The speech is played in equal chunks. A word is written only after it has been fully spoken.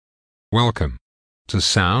Welcome to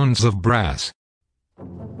Sounds of Brass.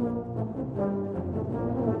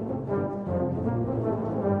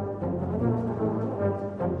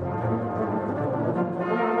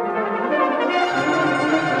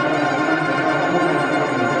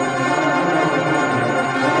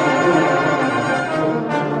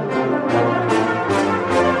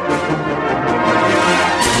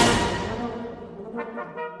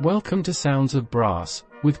 Welcome to Sounds of Brass,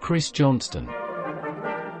 with Chris Johnston.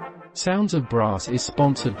 Sounds of Brass is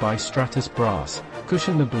sponsored by Stratus Brass.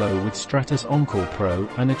 Cushion the blow with Stratus Encore Pro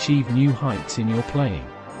and achieve new heights in your playing.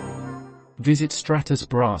 Visit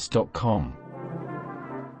stratusbrass.com.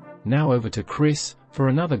 Now over to Chris, for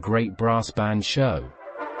another great brass band show.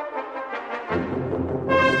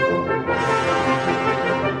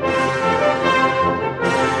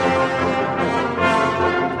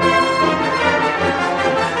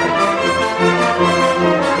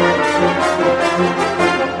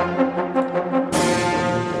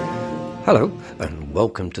 Hello and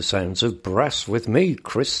welcome to Sounds of Brass with me,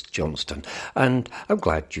 Chris Johnston, and I'm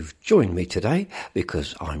glad you've joined me today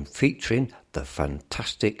because I'm featuring the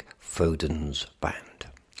fantastic Fodens band.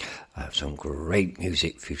 I have some great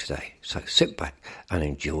music for you today, so sit back and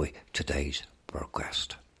enjoy today's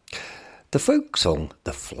broadcast. The folk song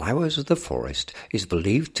The Flowers of the Forest is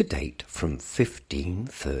believed to date from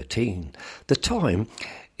 1513, the time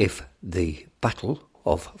of the Battle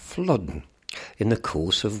of Flodden, in the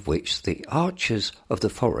course of which the archers of the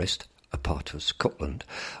forest, a part of Scotland,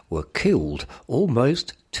 were killed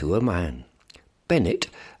almost to a man. Bennett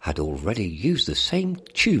had already used the same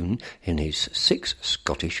tune in his 6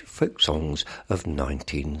 Scottish folk songs of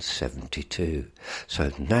 1972.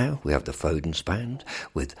 So now we have the Fodens Band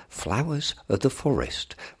with Flowers of the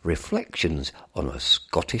Forest, reflections on a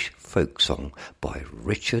Scottish folk song by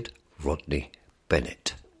Richard Rodney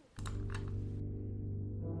Bennett.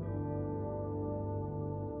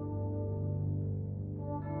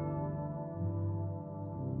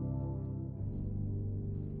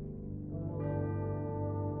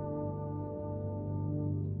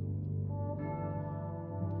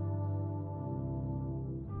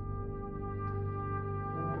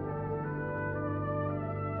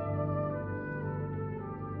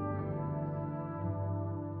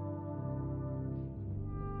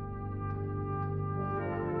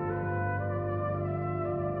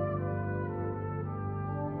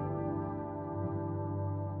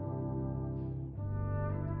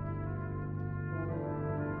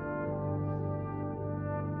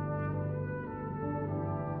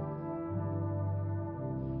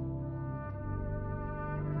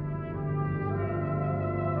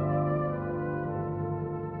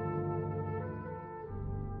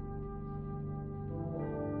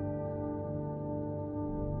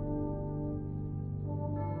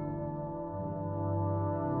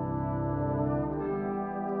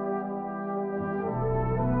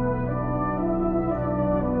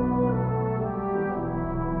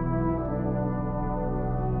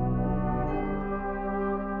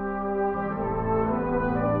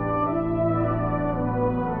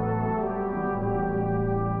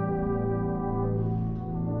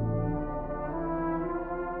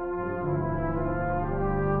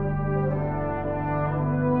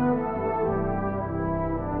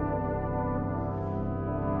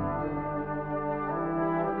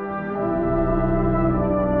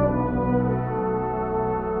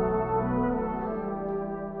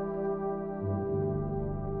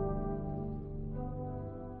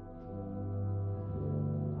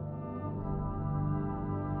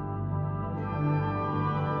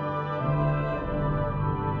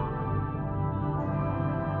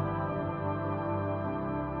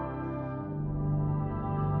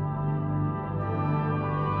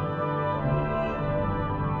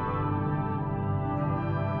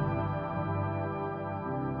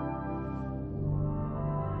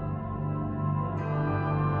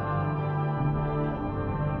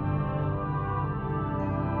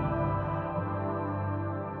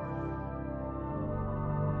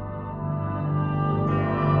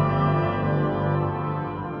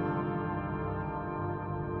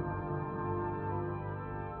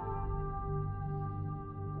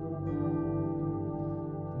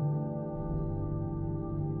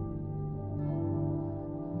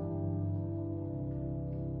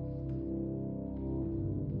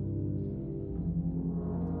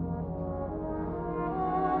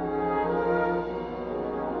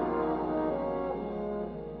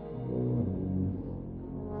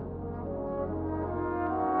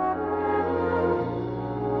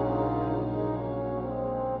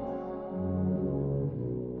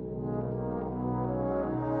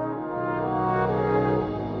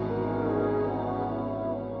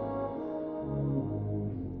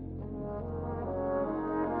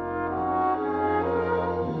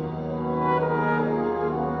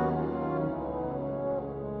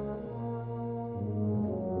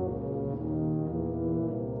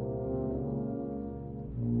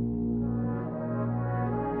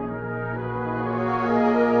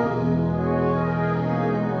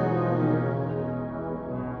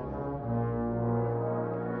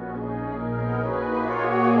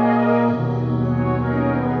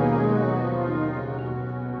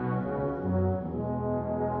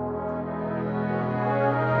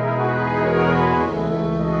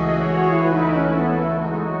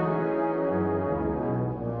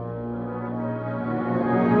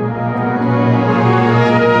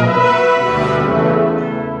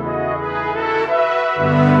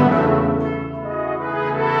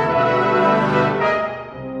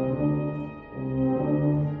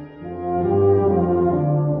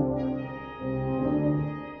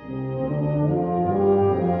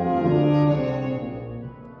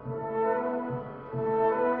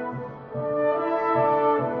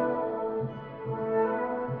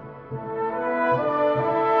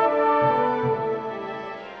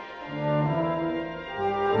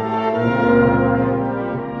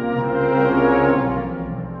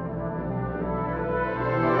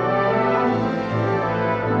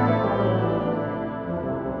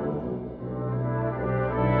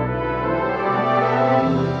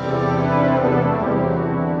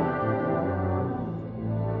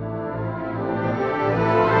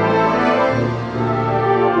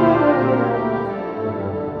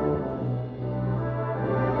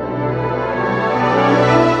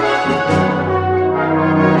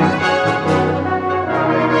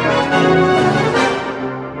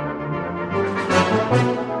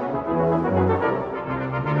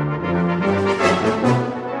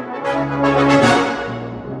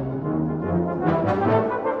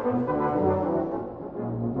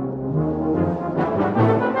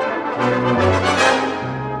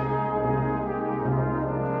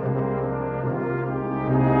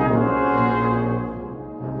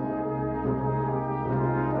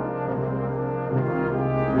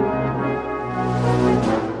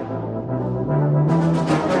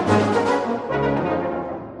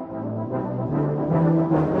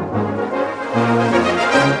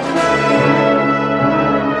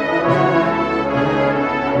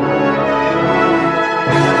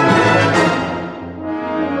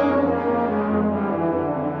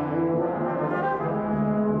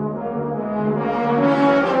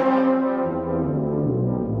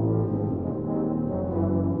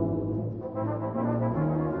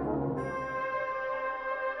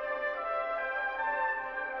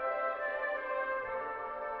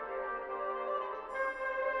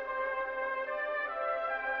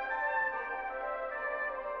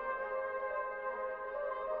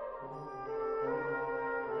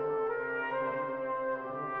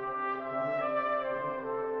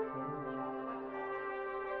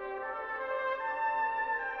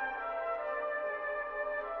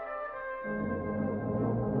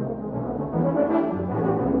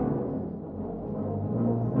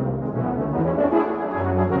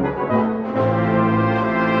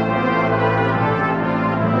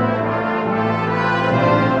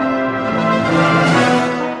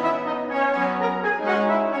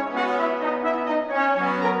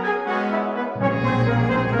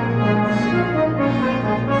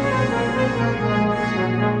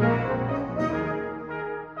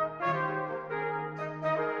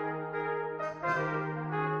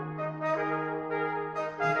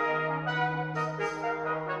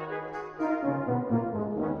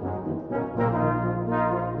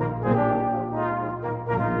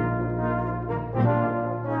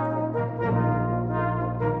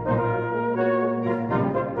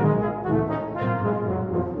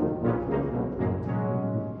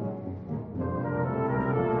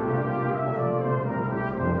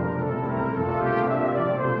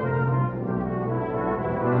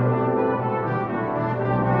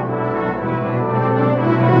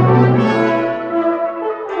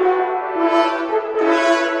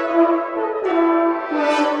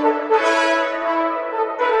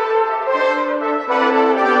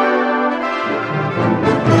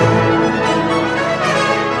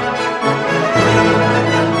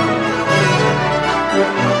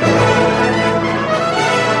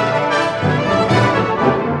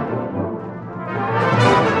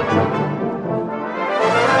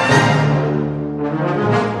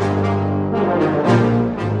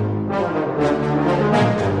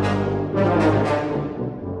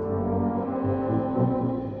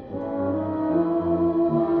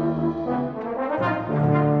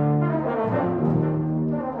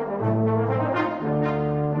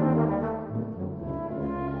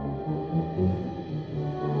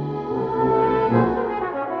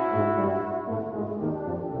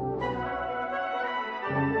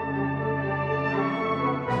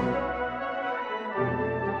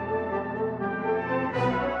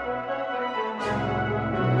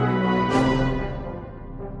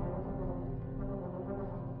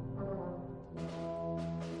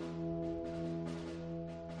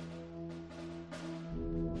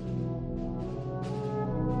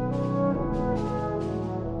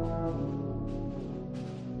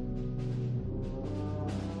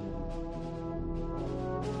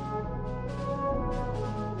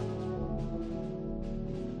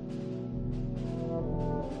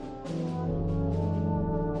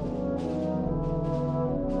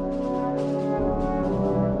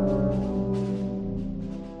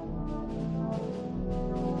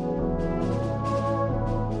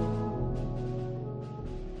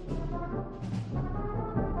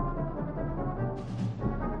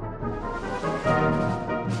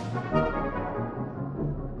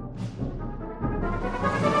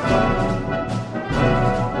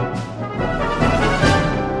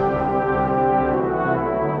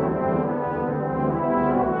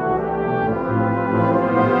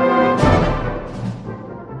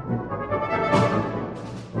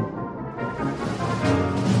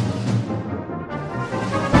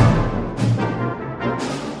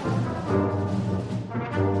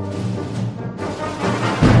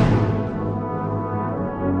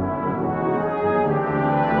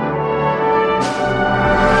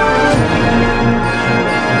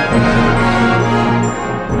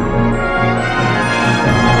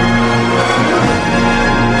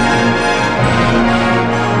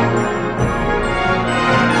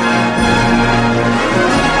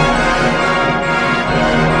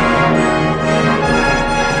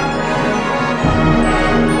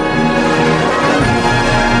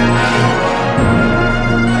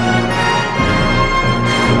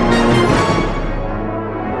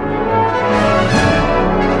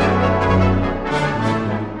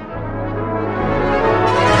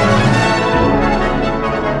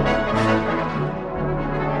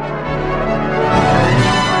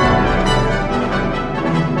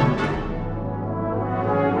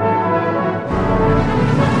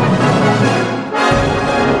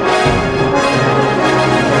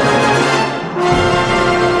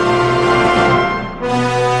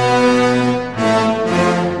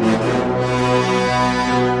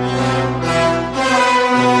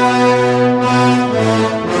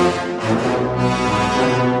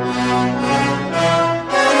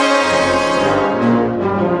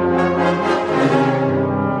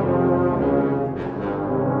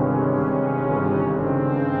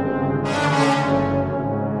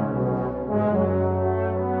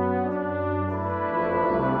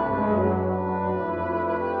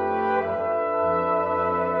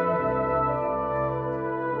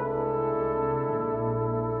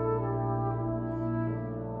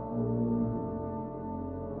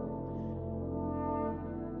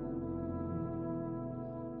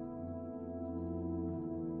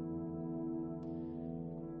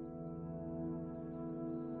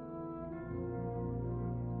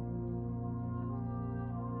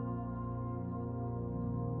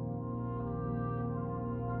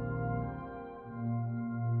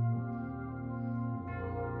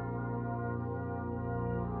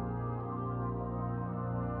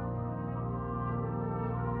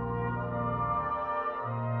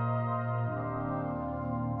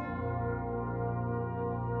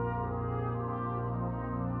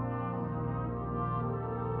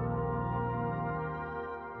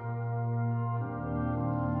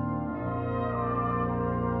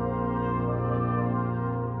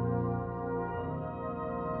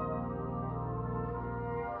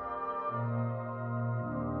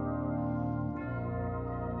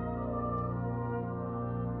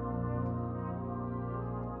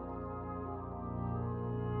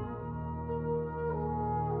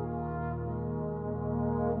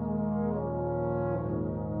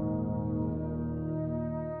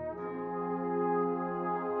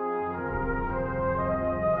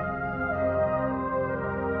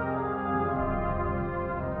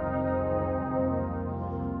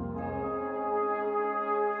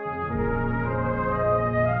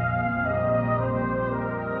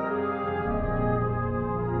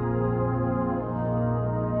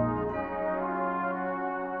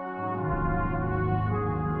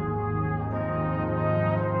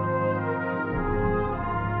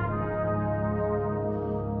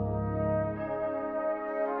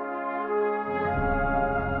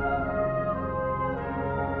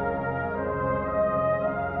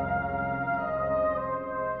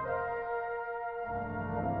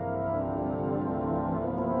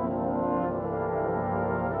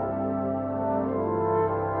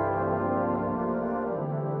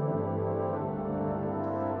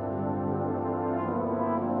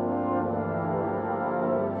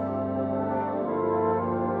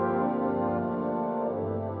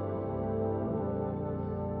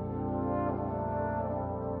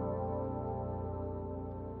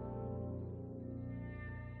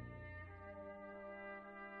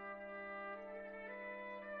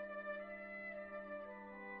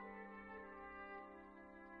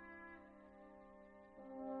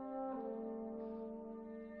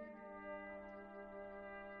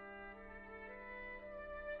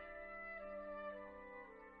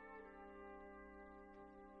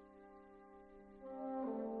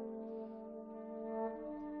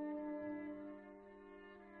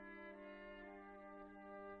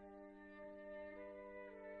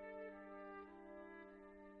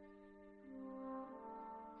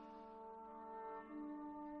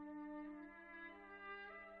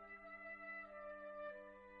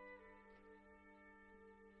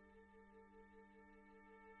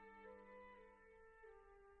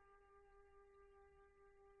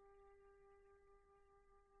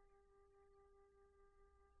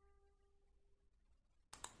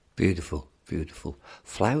 Beautiful, beautiful.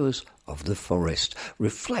 Flowers of the Forest,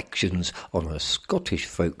 reflections on a Scottish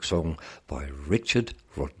folk song by Richard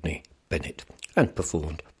Rodney Bennett, and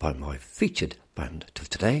performed by my featured band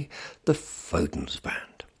of today, the Fodens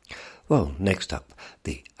Band. Well, next up,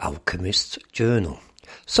 The Alchemist's Journal,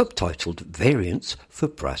 subtitled Variants for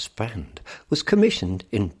Brass Band, was commissioned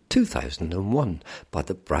in 2001 by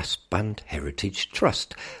the Brass Band Heritage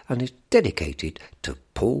Trust and is dedicated to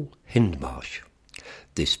Paul Hindmarsh.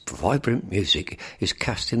 This vibrant music is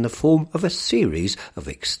cast in the form of a series of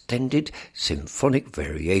extended symphonic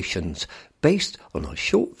variations based on a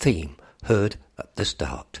short theme heard at the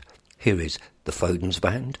start. Here is the Fodens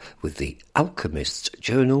Band with The Alchemist's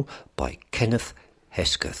Journal by Kenneth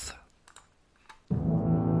Hesketh.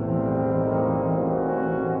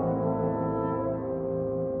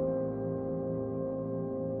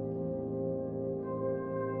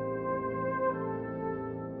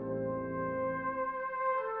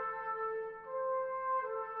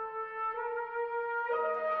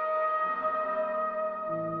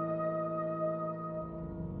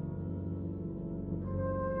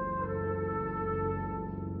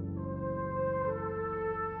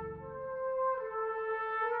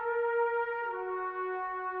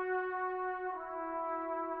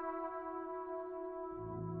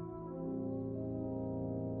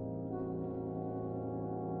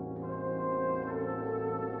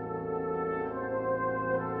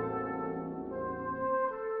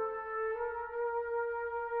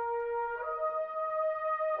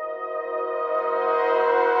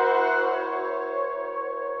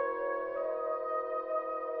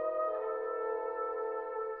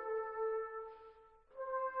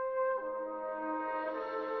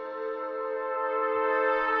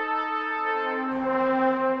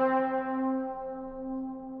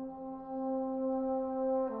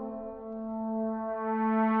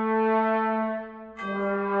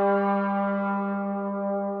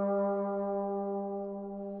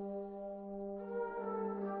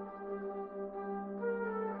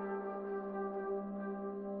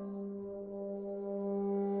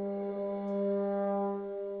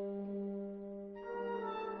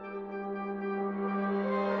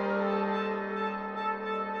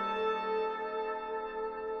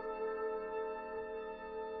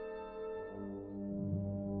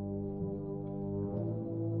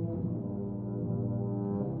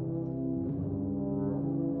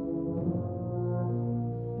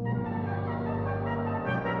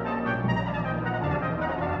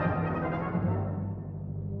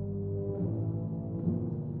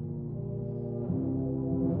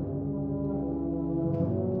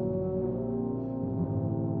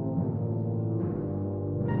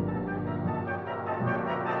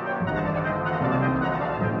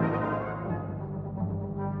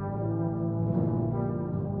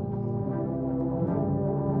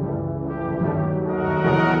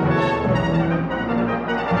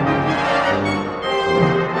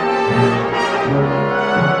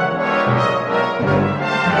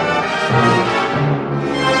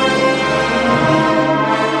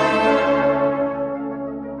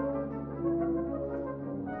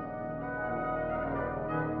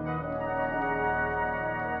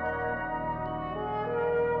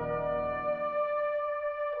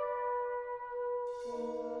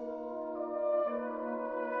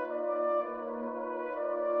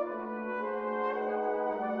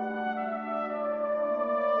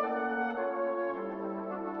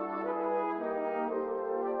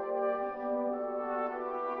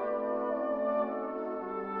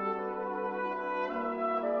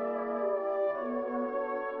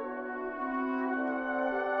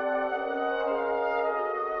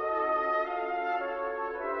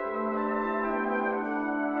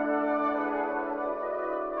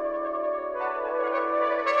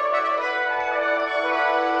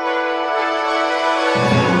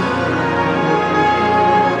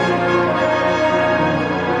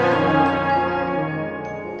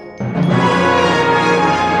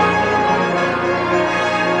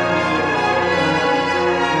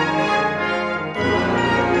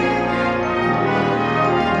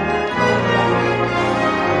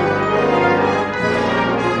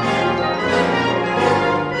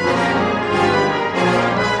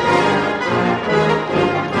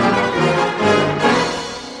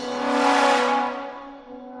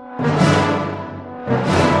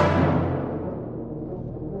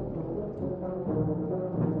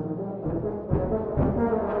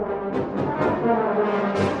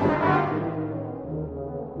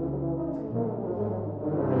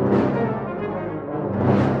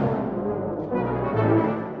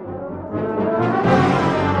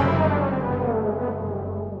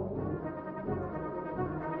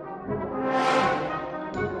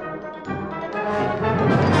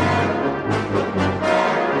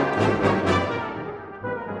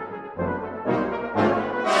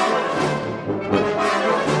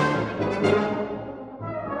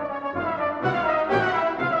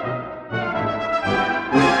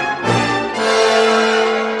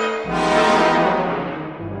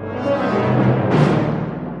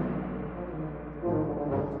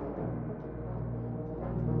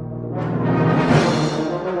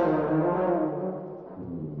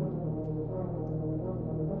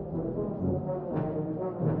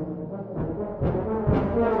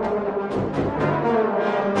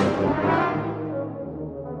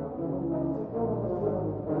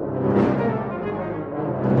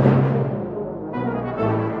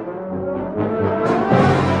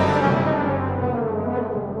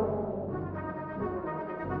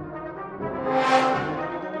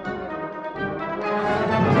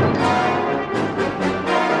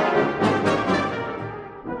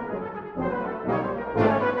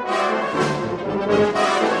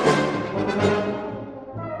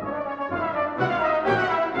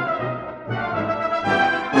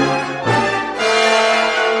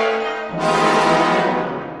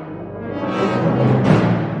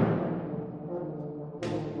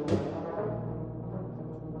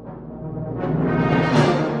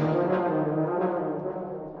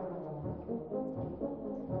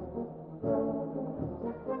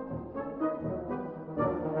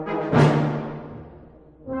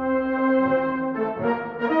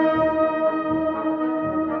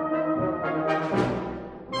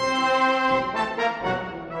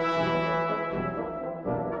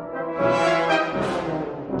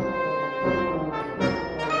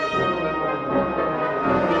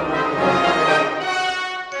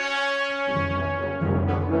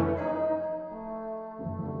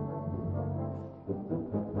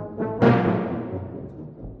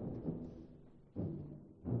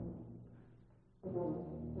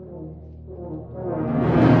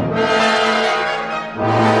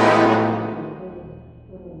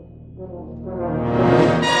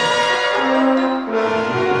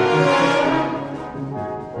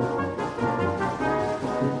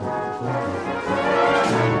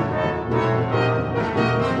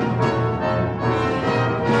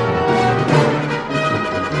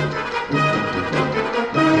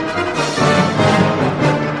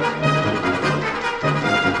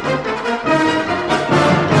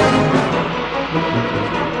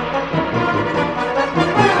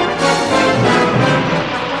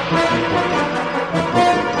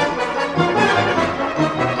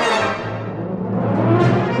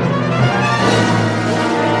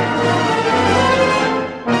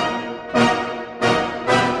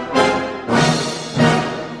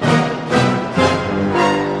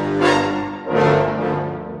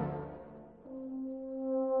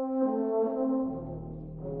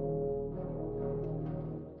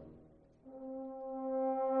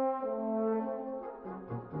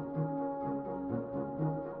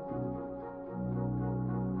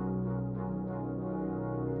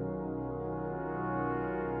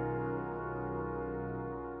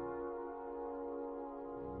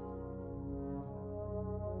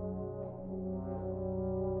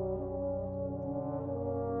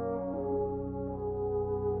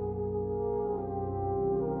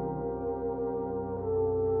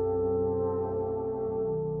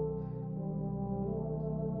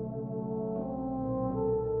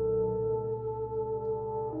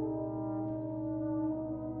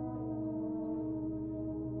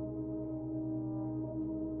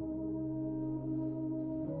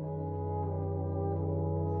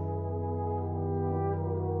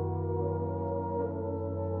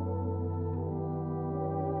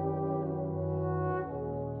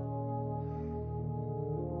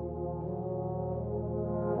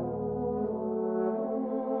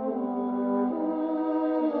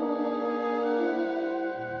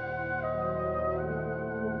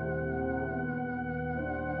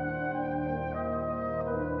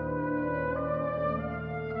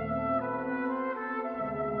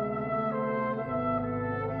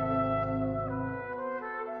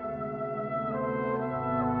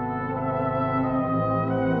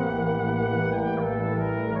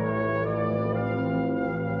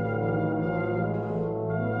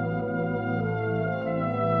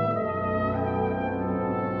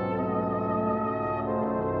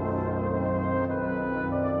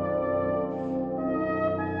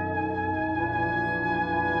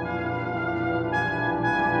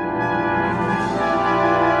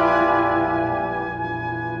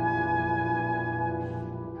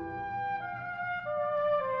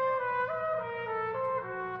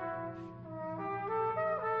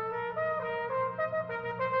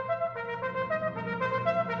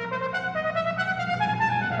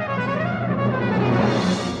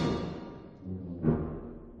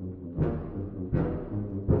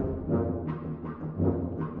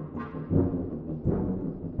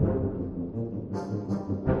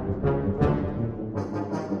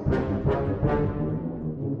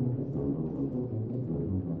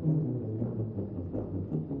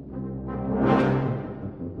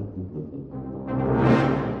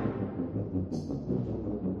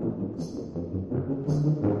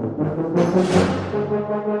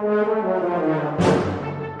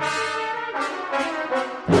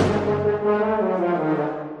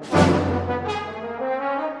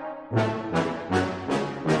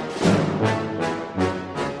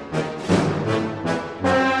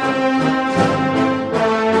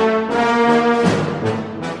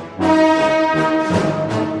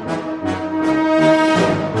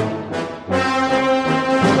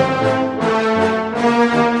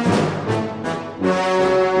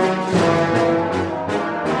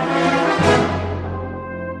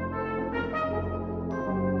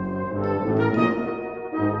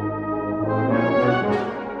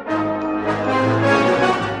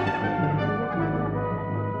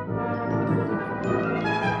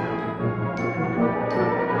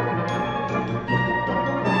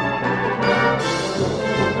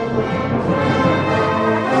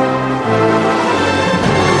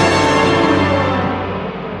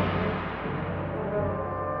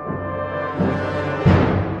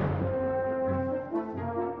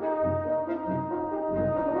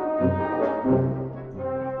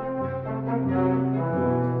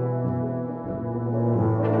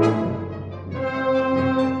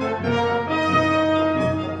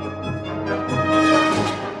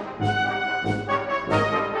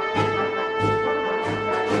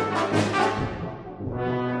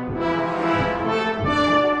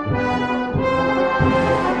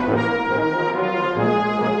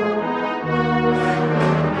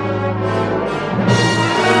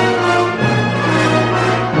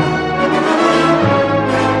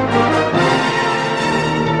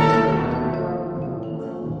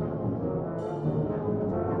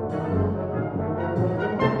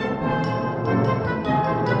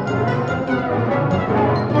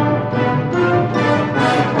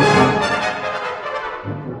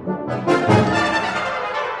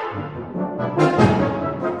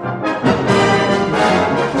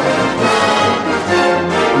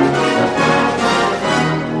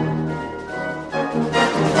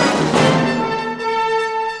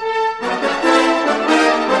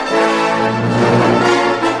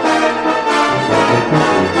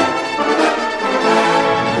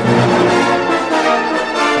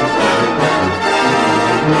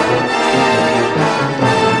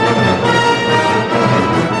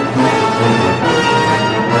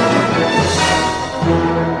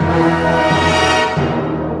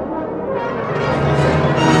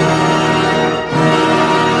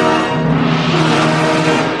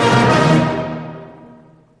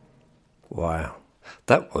 Wow.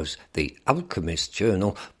 That was The Alchemist's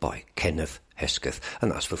Journal by Kenneth Hesketh,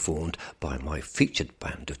 and that's performed by my featured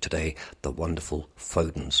band of today, the wonderful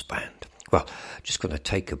Fodens Band. Well, just going to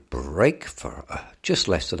take a break for just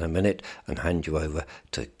less than a minute and hand you over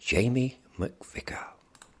to Jamie McVicker.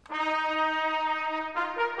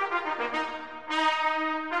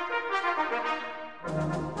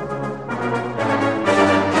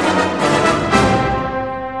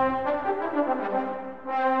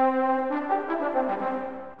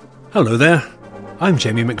 Hello there, I'm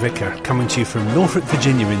Jamie McVicker, coming to you from Norfolk,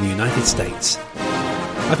 Virginia in the United States.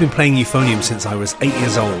 I've been playing euphonium since I was 8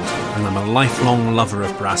 years old, and I'm a lifelong lover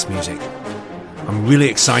of brass music. I'm really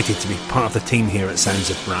excited to be part of the team here at Sounds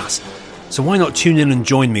of Brass, so why not tune in and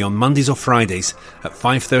join me on Mondays or Fridays at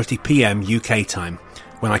 5:30pm UK time,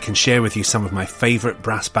 when I can share with you some of my favourite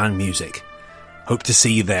brass band music. Hope to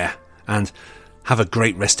see you there, and have a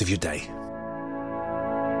great rest of your day.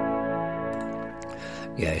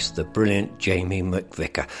 Yes, the brilliant Jamie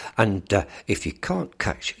McVicker. And if you can't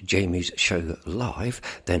catch Jamie's show live,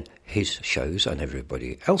 then his shows and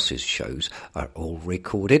everybody else's shows are all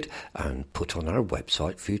recorded and put on our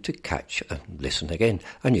website for you to catch and listen again.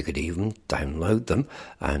 And you could even download them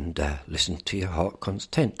and listen to your heart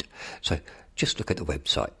content. So just look at the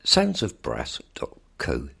website,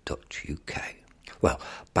 soundsofbrass.co.uk. Well,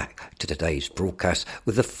 back to today's broadcast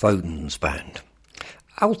with the Fodens Band.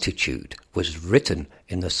 Altitude was written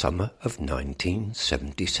in the summer of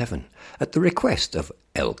 1977 at the request of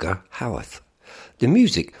Elgar Howarth. The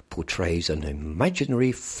music portrays an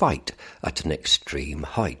imaginary fight at an extreme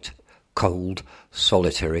height, cold,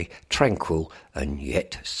 solitary, tranquil, and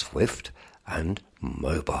yet swift and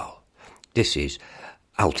mobile. This is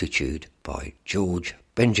Altitude by George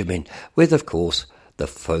Benjamin, with, of course, the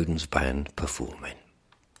Fodens Band performing.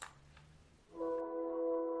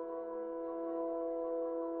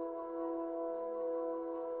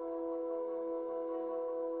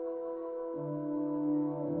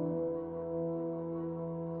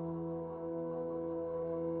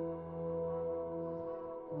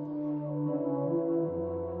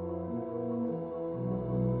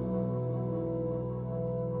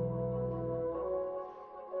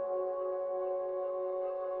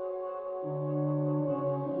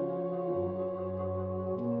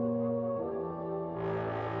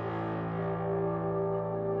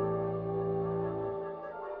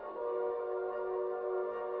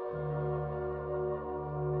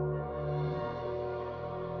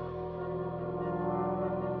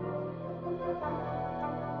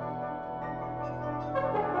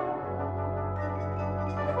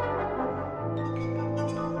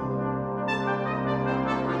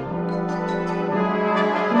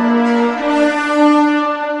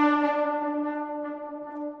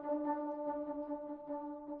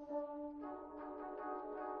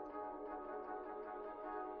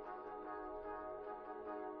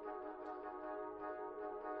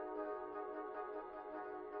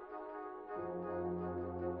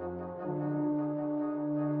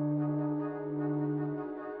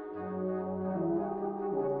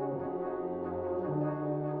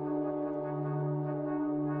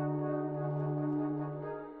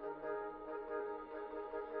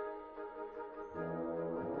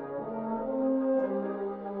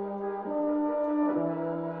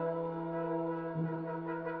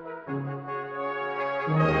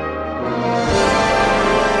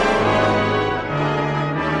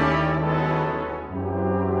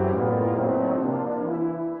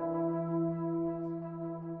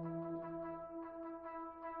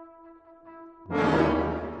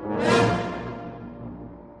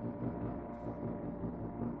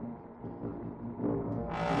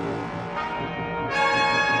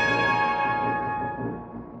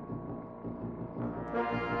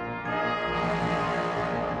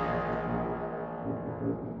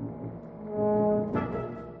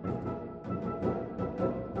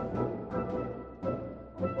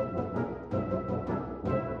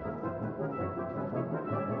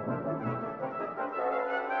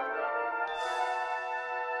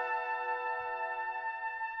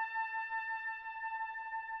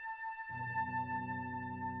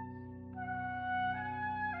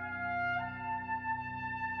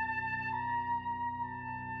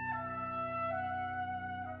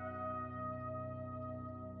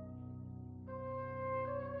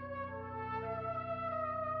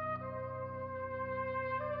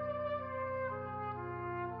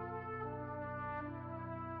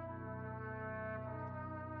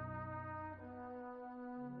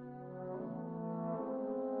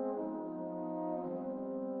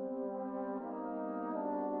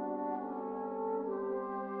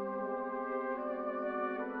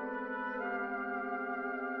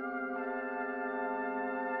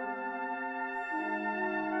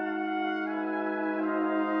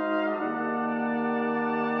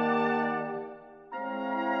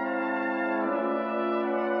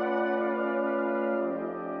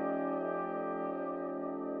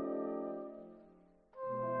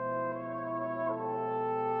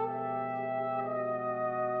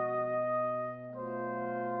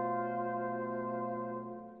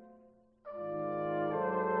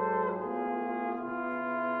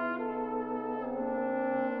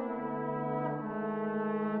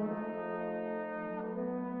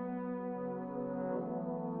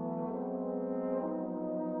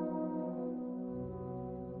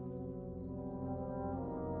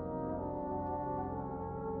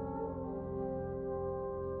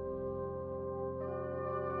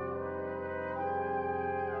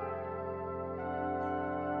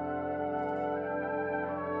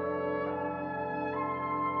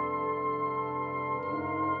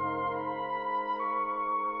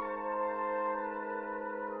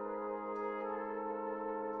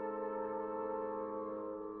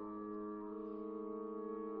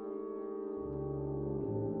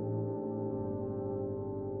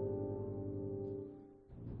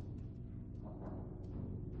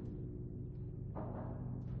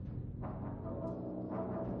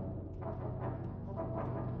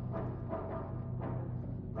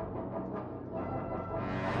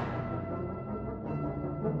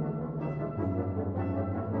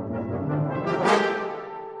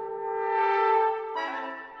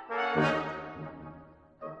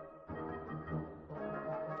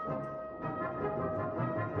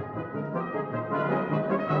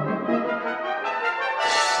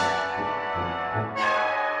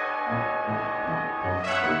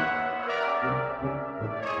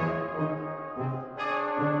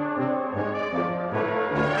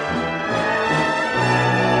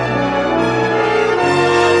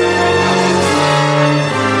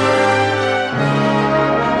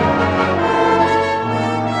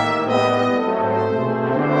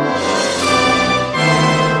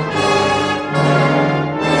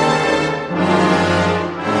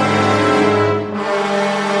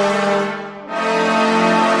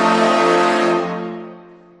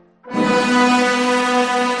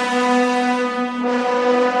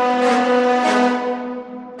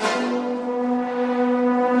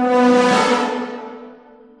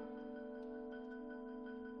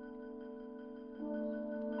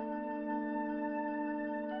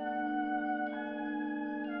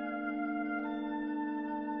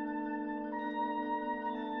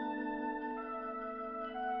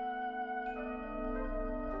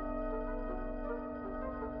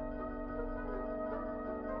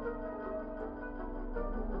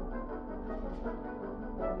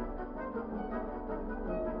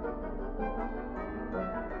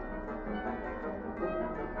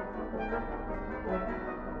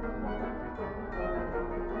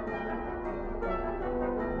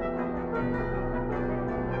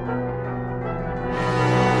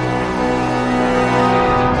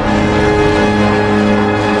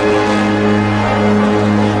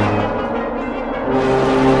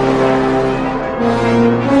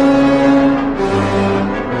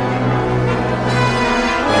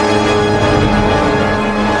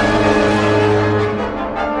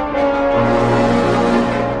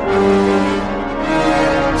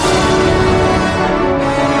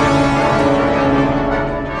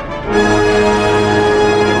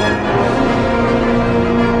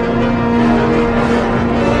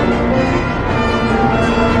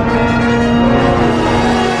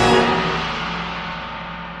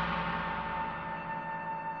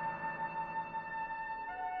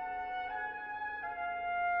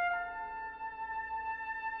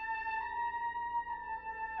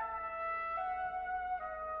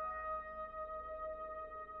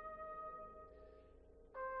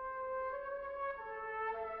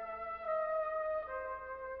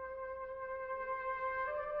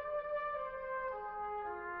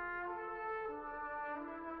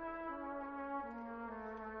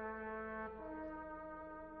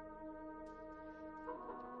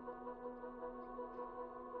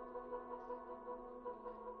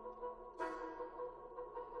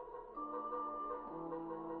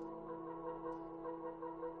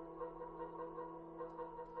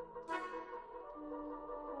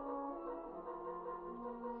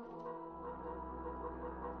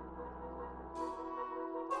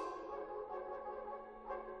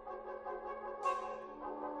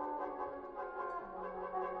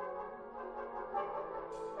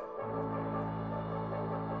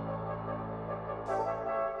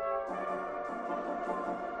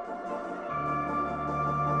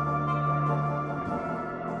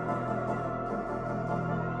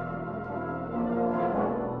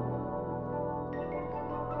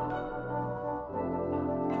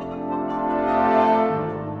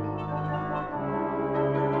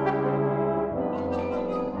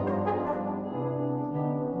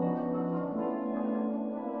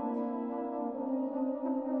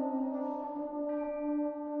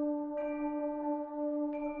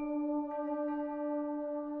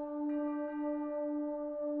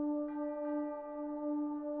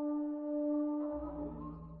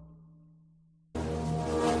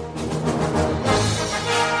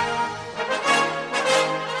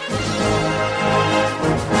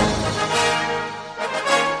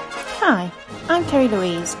 Mary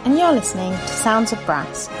Louise, and you're listening to Sounds of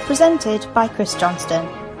Brass, presented by Chris Johnston.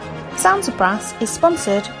 Sounds of Brass is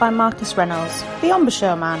sponsored by Marcus Reynolds, the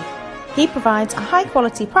embouchure man. He provides a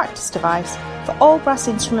high-quality practice device for all brass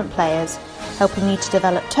instrument players, helping you to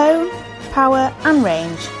develop tone, power and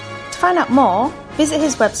range. To find out more, visit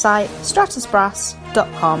his website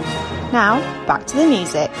stratusbrass.com. Now, back to the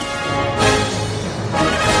music.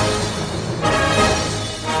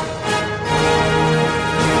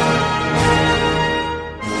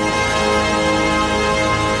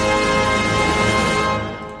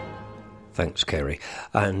 Thanks, Kerry.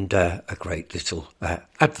 And a great little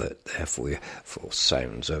advert there for you for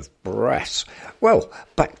Sounds of Brass. Well,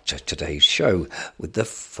 back to today's show with the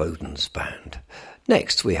Fodens Band.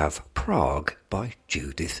 Next we have Prague by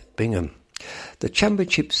Judith Bingham, the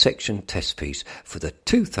championship section test piece for the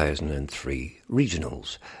 2003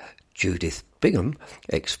 regionals. Judith Bingham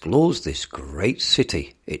explores this great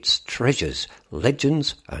city, its treasures,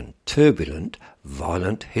 legends and turbulent,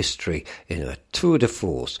 violent history in a tour de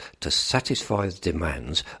force to satisfy the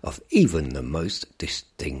demands of even the most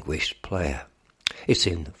distinguished player. It's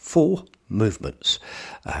in 4 movements.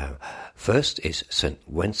 First is St.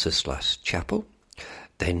 Wenceslas Chapel,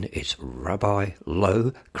 then it's Rabbi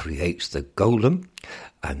Lowe creates the Golem,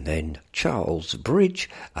 and then Charles Bridge,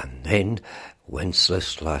 and then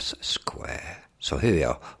Wenceslas Square. So here we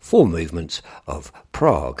are, 4 movements of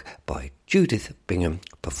Prague by Judith Bingham,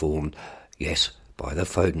 performed, yes, by the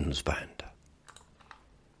Fodens Band.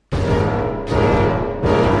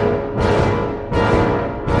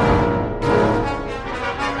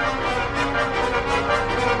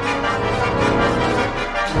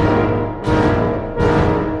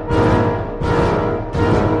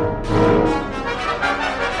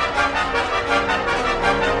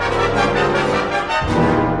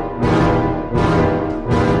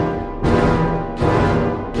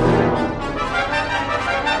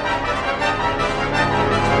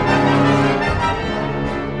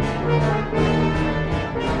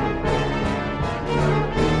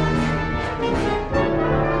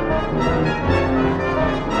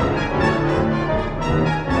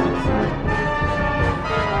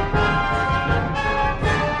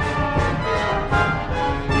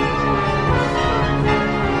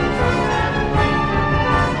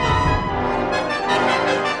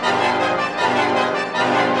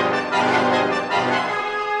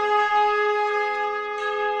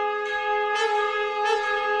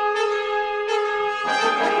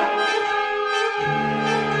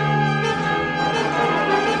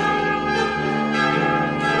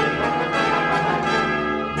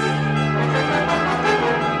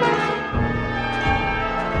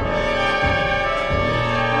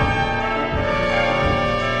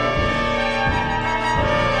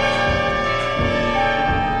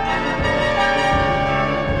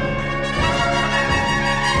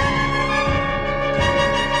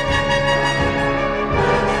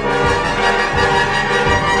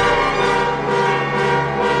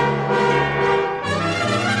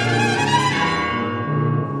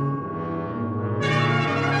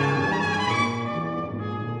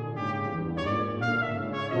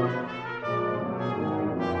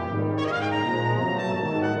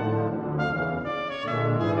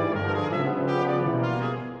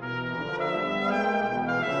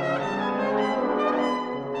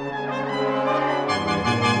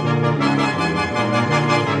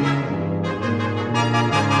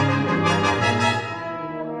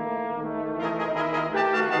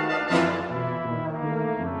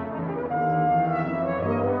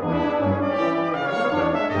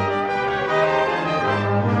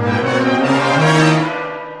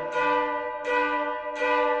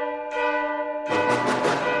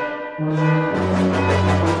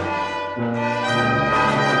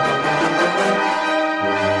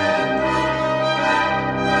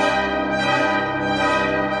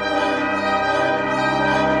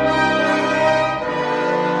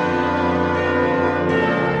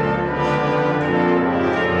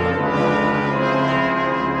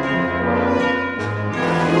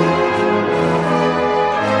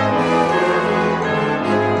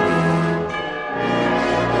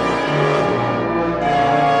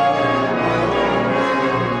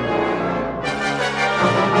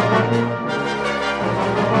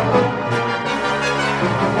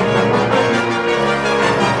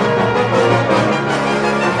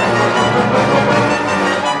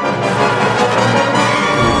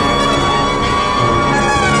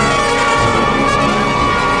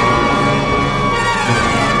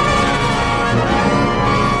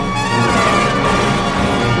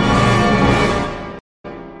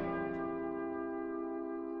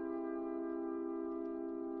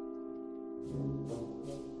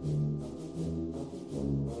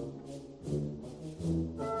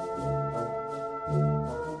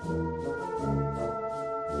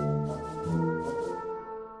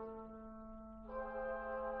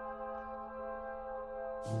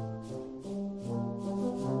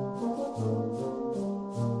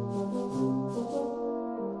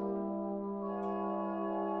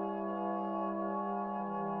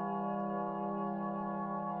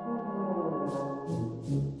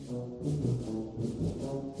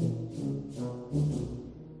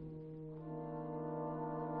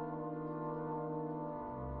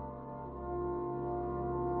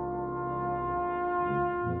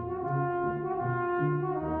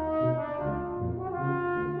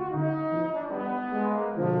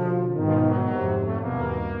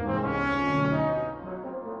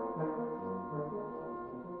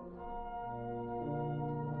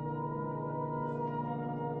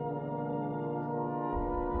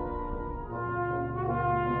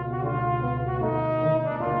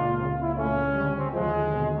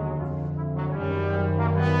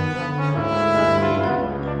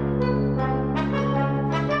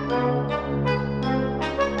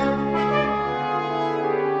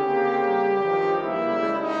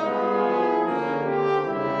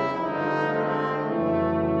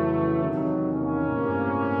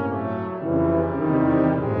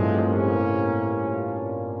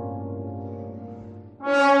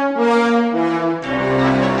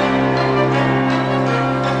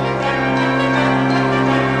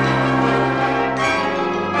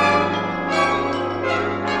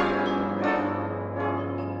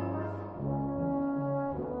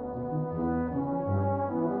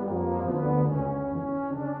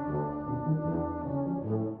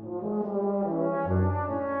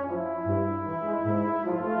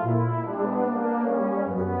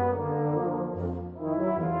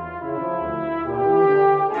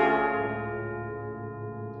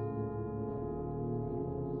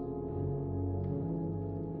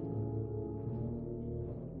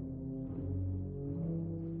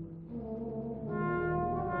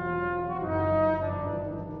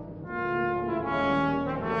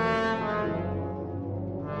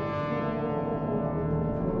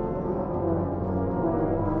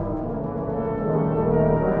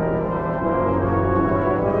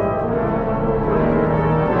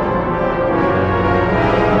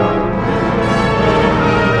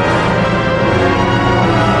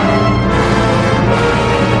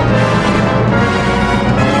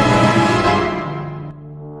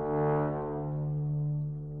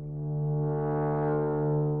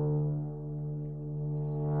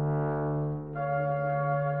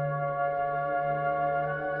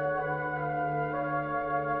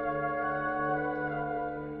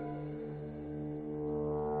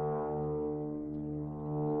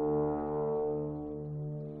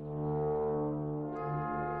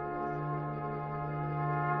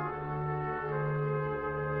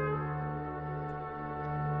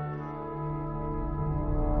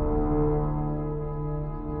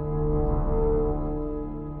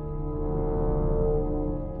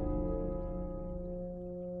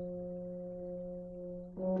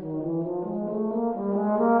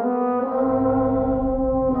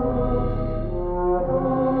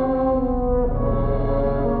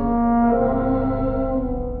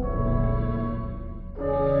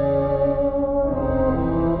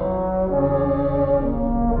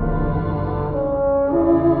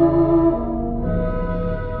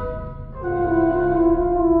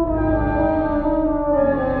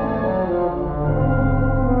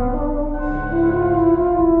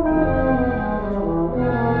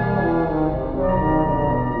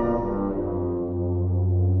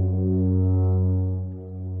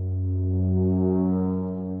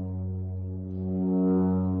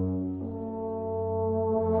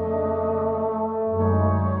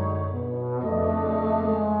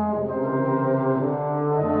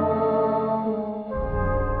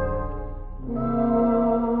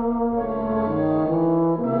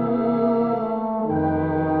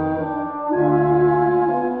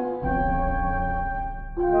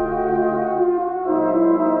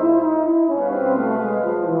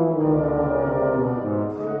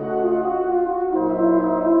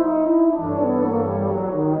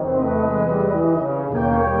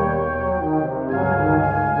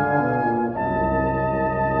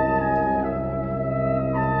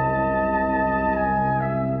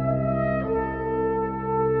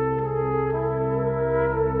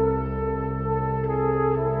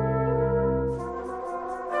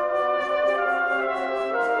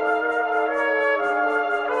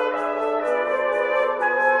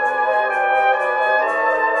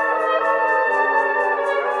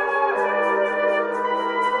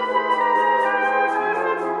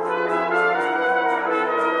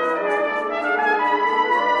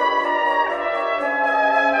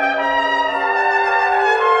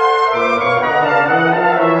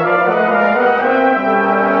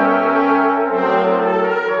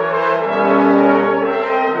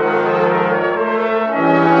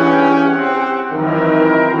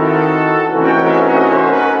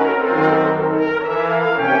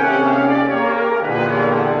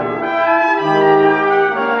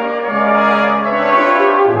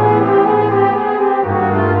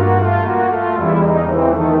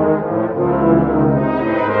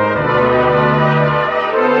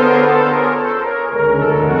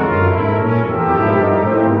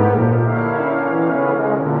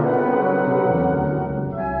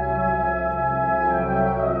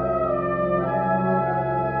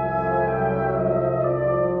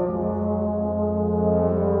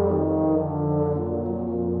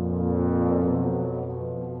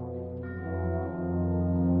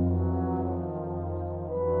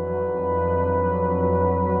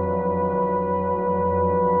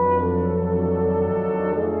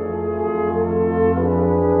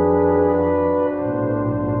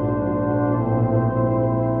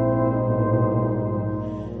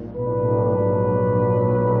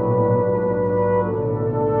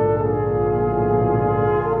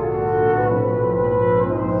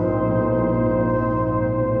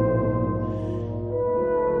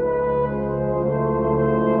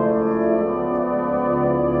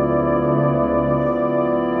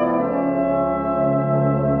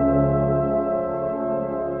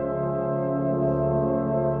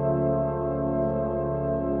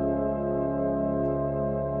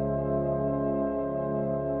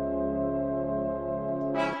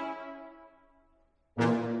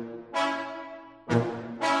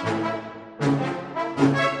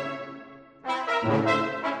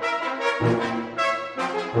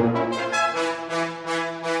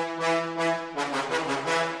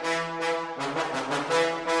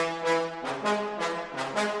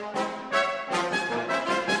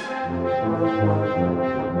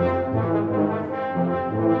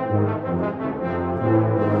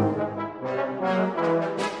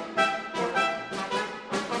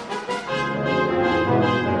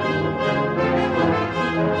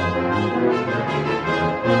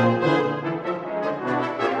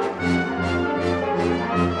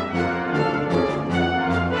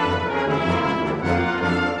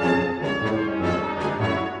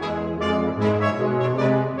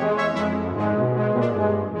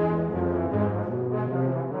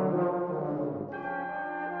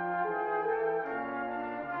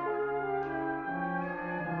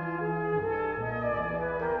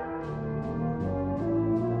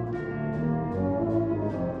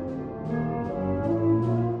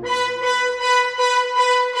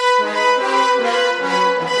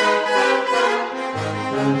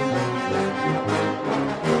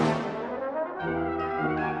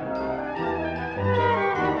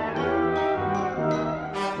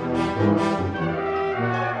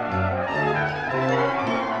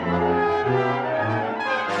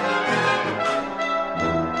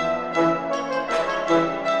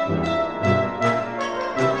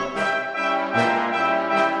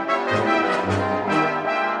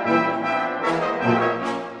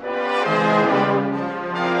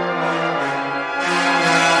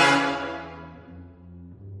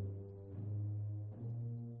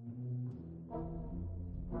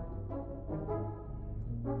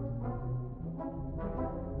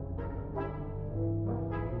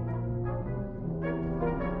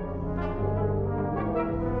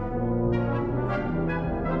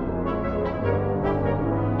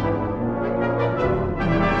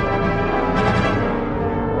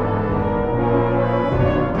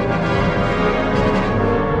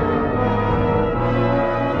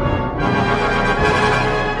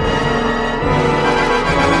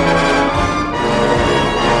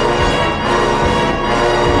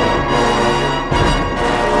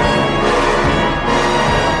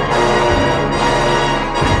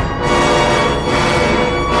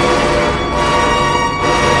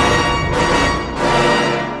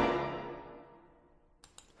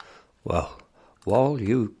 Well, while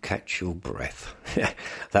you catch your breath,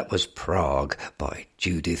 that was Prague by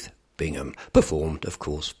Judith Bingham, performed, of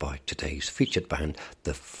course, by today's featured band,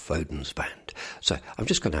 the Fodens Band. So I'm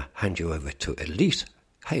just going to hand you over to Elise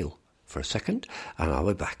Hale for a second, and I'll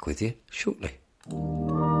be back with you shortly.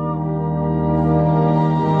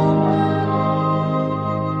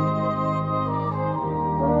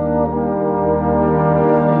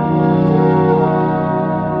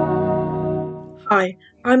 Hi,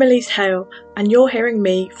 I'm Elise Hale, and you're hearing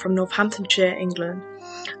me from Northamptonshire, England.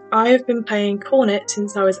 I have been playing cornet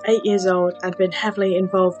since I was 8 years old and been heavily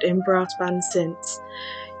involved in brass bands since.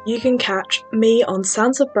 You can catch me on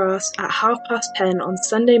Sounds of Brass at 10:30 on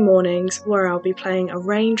Sunday mornings, where I'll be playing a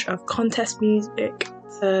range of contest music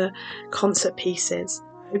to concert pieces.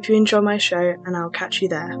 Hope you enjoy my show, and I'll catch you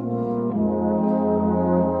there.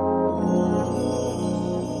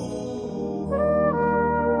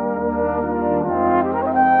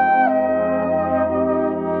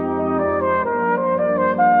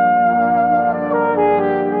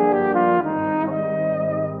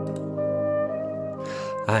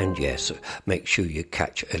 And yes, make sure you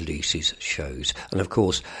catch Elise's shows. And of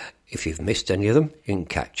course, if you've missed any of them, you can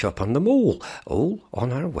catch up on them all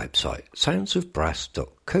on our website,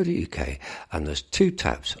 soundsofbrass.co.uk. And there's 2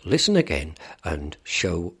 tabs, Listen Again and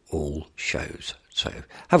Show All Shows. So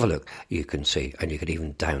have a look, you can see, and you can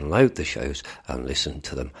even download the shows and listen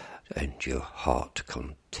to them and your heart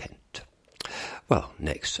content. Well,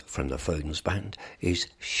 next from the Fodens Band is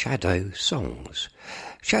Shadow Songs.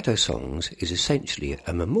 Shadow Songs is essentially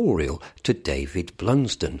a memorial to David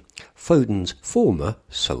Blunsdon, Fodens' former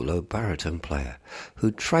solo baritone player,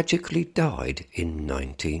 who tragically died in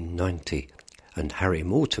 1990, and Harry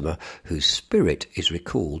Mortimer, whose spirit is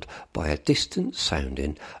recalled by a distant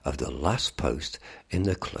sounding of the last post in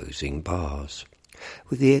the closing bars.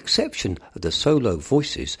 With the exception of the solo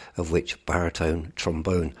voices, of which baritone,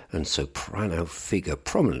 trombone and soprano figure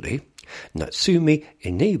prominently, Natsumi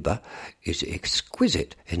Inaba is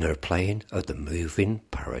exquisite in her playing of the moving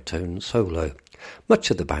baritone solo.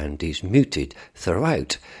 Much of the band is muted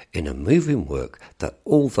throughout in a moving work that,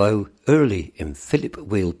 although early in Philip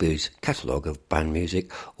Wilby's catalogue of band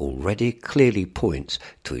music, already clearly points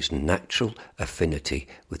to his natural affinity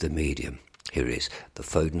with the medium. Here is the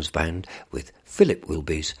Fodens Band with Philip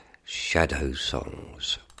Wilby's Shadow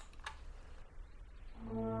Songs.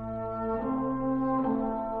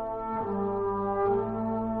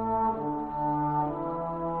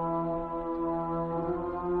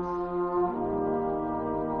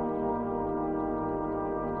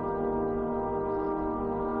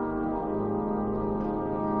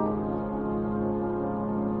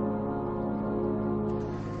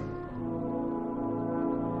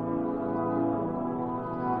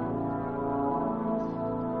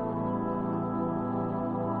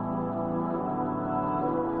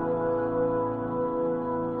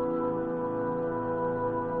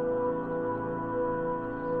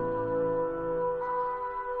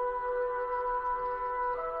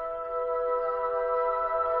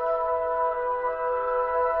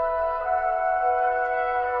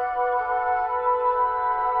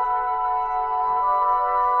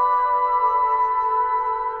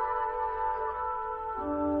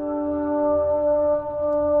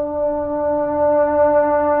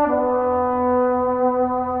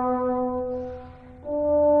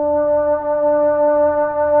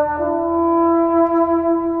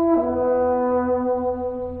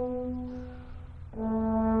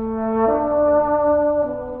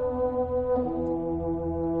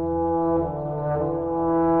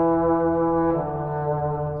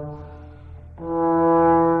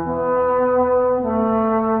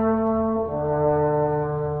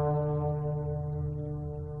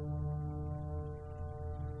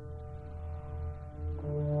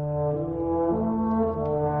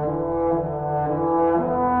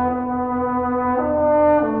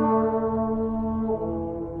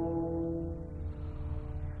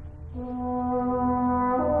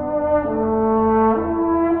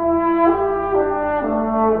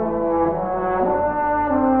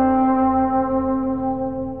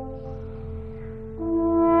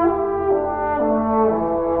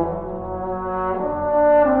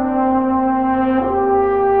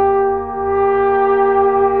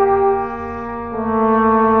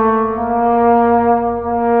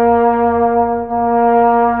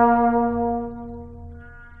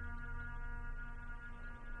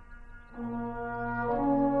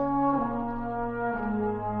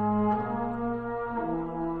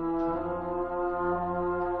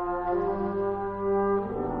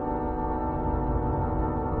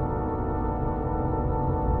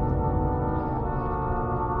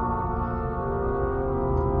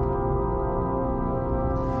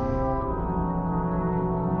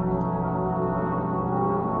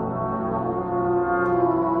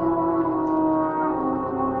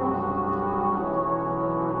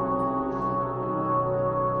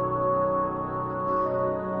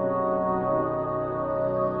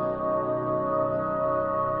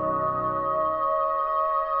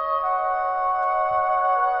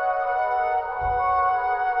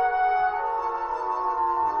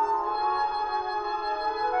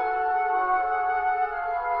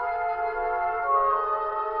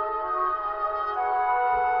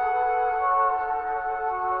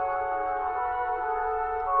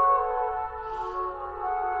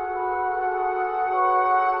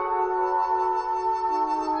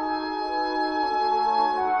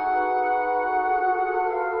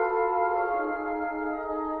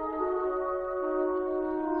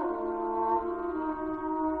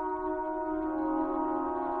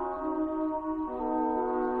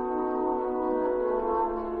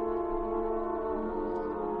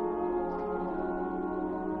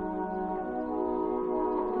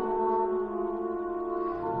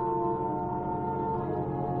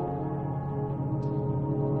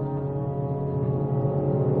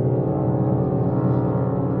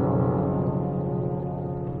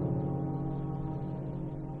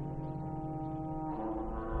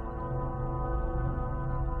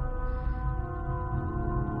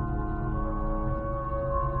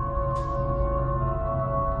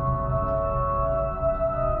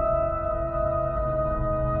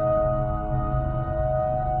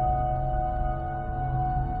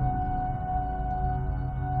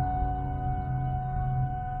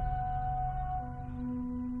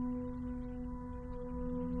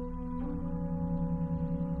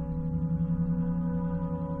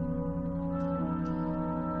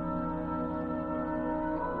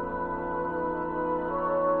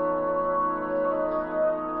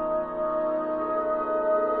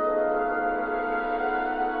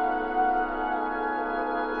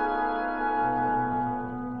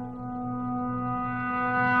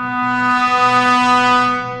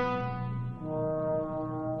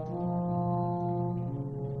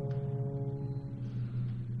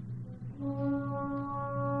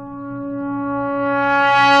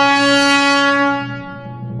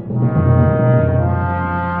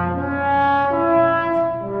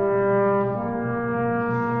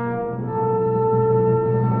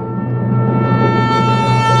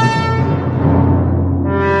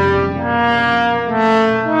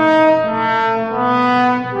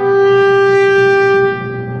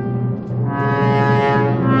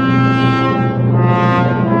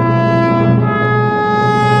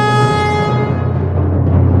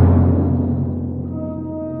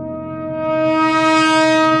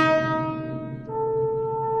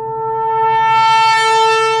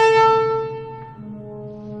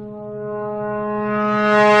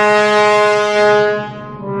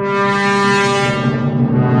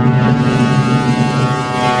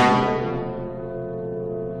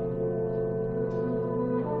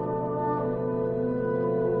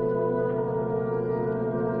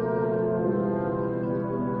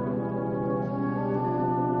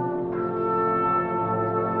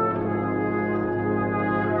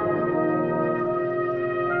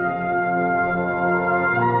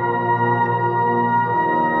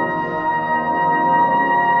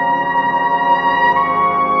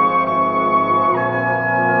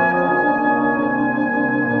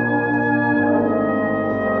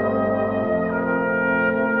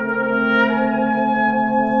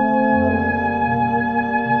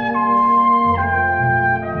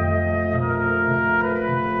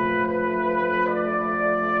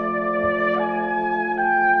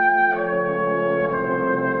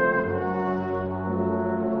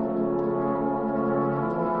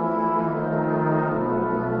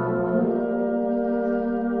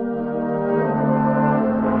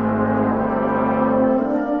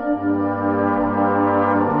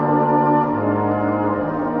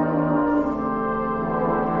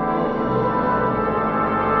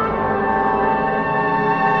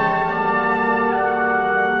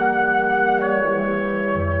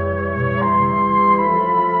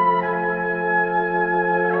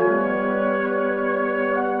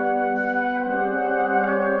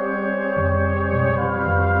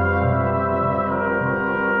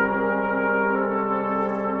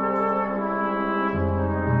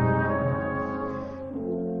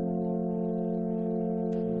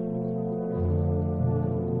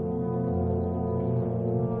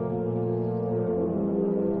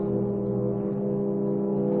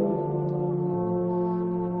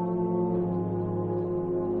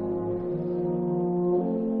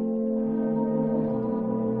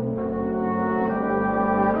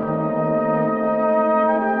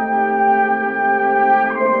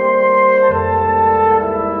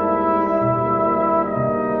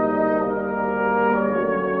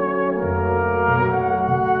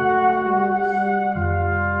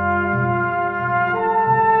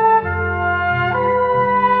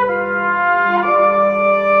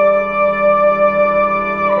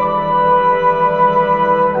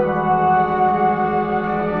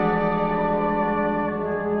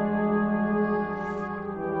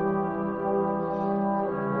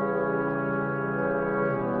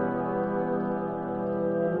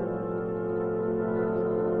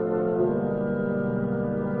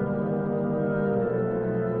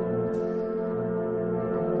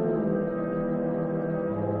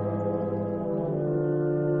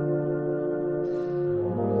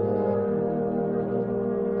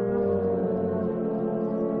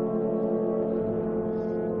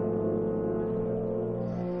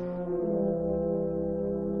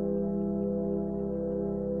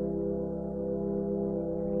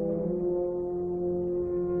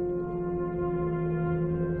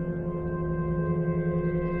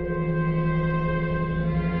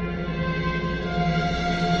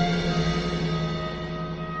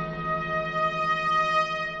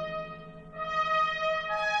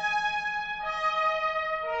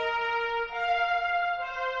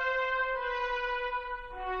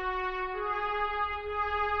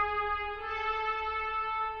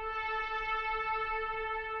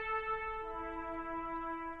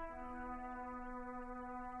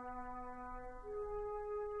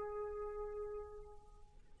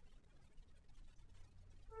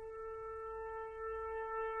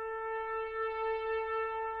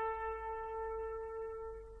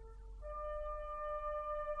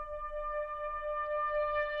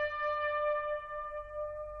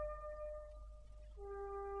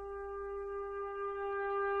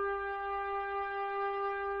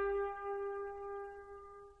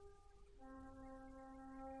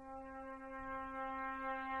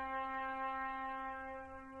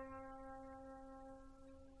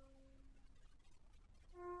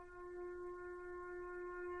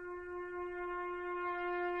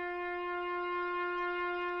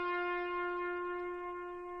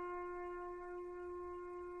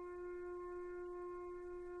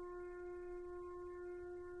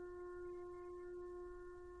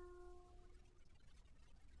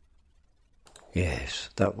 Yes,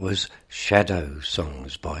 that was Shadow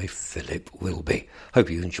Songs by Philip Wilby. Hope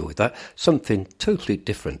you enjoyed that. Something totally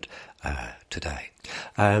different today.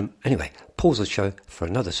 Anyway, pause the show for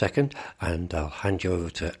another second and I'll hand you over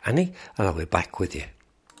to Annie and I'll be back with you.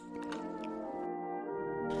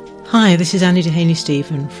 Hi, this is Annie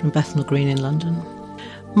Dehaney-Stephen from Bethnal Green in London.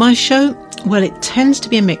 My show, well, it tends to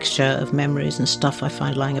be a mixture of memories and stuff I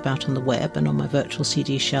find lying about on the web and on my virtual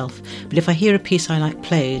CD shelf. But if I hear a piece I like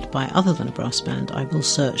played by other than a brass band, I will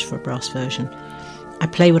search for a brass version. I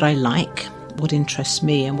play what I like, what interests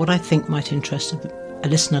me, and what I think might interest a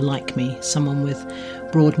listener like me, someone with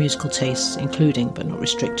broad musical tastes, including but not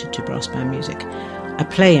restricted to brass band music. I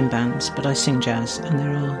play in bands, but I sing jazz, and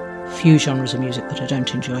there are few genres of music that I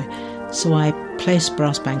don't enjoy. So I place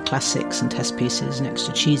brass band classics and test pieces next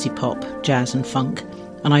to cheesy pop, jazz and funk,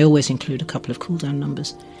 and I always include a couple of cool-down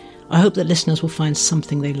numbers. I hope that listeners will find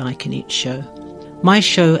something they like in each show. My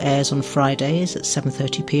show airs on Fridays at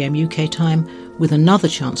 7:30pm UK time, with another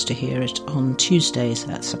chance to hear it on Tuesdays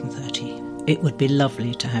at 7:30. It would be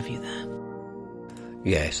lovely to have you there.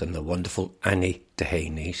 Yes, and the wonderful Annie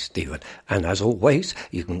Dehaney-Stephen. And as always,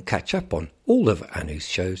 you can catch up on all of Annie's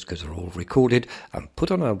shows because they're all recorded and put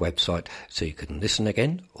on our website so you can listen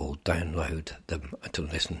again or download them to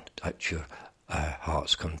listen at your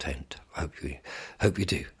heart's content. Hope you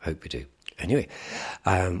do. Anyway,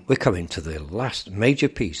 we're coming to the last major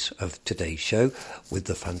piece of today's show with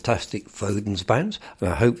the fantastic Fodens bands, and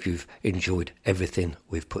I hope you've enjoyed everything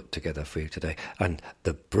we've put together for you today and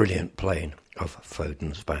the brilliant playing of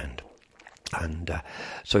Fodens band. And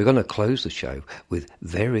so we're going to close the show with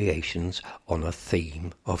variations on a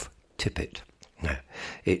theme of Tippett. Now,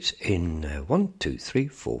 it's in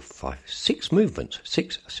 6 movements,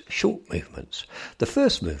 6 short movements. The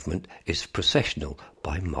first movement is Processional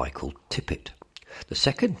by Michael Tippett. The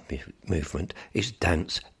second movement is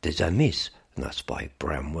Dance des Amis, and that's by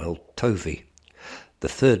Bramwell Tovey. The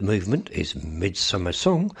third movement is Midsummer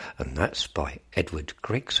Song, and that's by Edward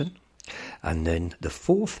Gregson. And then the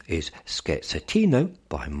fourth is Scherzettino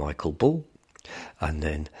by Michael Ball. And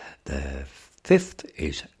then the fifth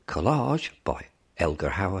is Collage by Elgar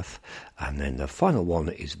Howarth. And then the final one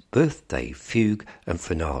is Birthday Fugue and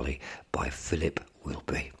Finale by Philip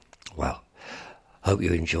Wilby. Well, hope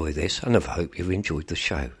you enjoy this, and I hope you've enjoyed the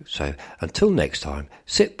show. So until next time,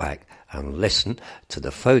 sit back and listen to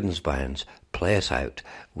the Fodens bands play us out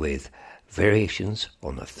with variations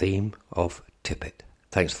on the theme of Tippett.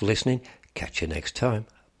 Thanks for listening. Catch you next time.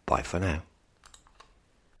 Bye for now.